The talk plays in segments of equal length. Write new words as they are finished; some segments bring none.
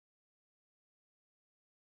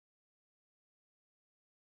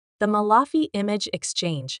The Malaffi Image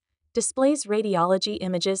Exchange displays radiology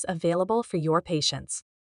images available for your patients.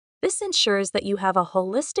 This ensures that you have a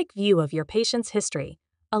holistic view of your patient's history,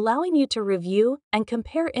 allowing you to review and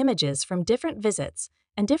compare images from different visits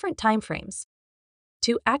and different timeframes.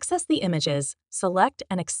 To access the images, select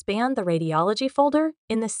and expand the radiology folder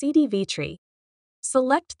in the CDV tree.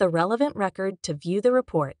 Select the relevant record to view the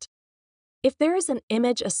report. If there is an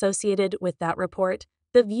image associated with that report,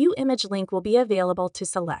 the View Image link will be available to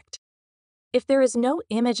select. If there is no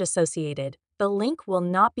image associated, the link will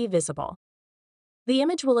not be visible. The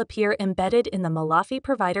image will appear embedded in the Malaffi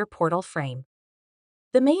Provider Portal frame.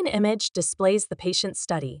 The main image displays the patient's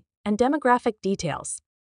study and demographic details.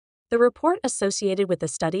 The report associated with the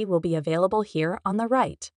study will be available here on the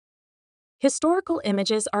right. Historical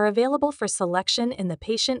images are available for selection in the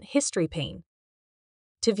Patient History pane.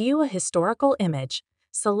 To view a historical image,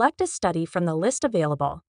 select a study from the list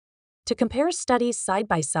available. To compare studies side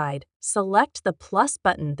by side, select the plus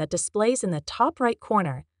button that displays in the top right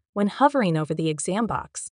corner when hovering over the exam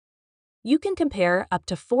box. You can compare up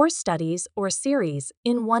to 4 studies or series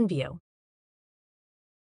in one view.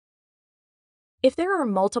 If there are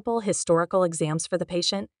multiple historical exams for the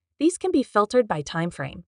patient, these can be filtered by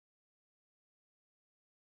timeframe.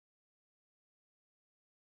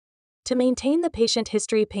 To maintain the patient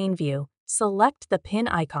history pane view, select the pin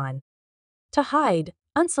icon. To hide,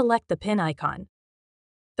 unselect the pin icon.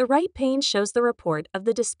 The right pane shows the report of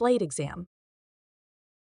the displayed exam.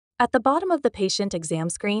 At the bottom of the patient exam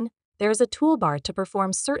screen, there is a toolbar to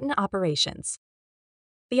perform certain operations.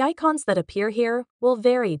 The icons that appear here will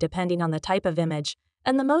vary depending on the type of image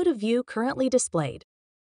and the mode of view currently displayed.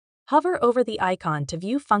 Hover over the icon to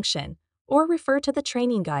view function or refer to the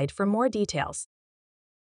training guide for more details.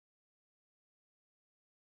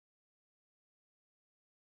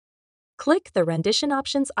 Click the Rendition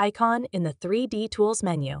Options icon in the 3D Tools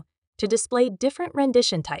menu to display different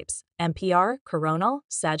rendition types: MPR, coronal,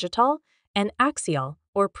 sagittal, and axial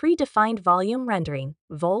or predefined volume rendering,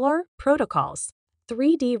 volar protocols.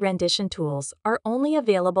 3D rendition tools are only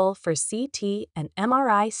available for CT and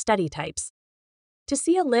MRI study types. To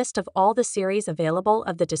see a list of all the series available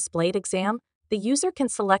of the displayed exam, the user can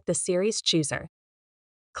select the series chooser.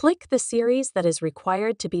 Click the series that is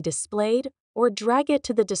required to be displayed or drag it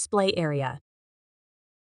to the display area.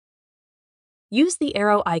 Use the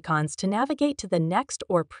arrow icons to navigate to the next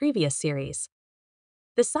or previous series.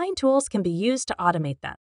 The sign tools can be used to automate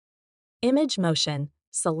them. Image motion,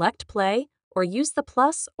 select play, or use the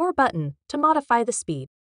plus or button to modify the speed.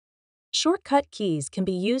 Shortcut keys can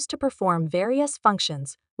be used to perform various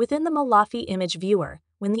functions within the Malaffi image viewer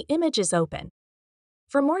when the image is open.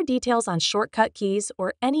 For more details on shortcut keys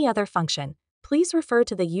or any other function, please refer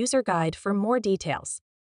to the user guide for more details.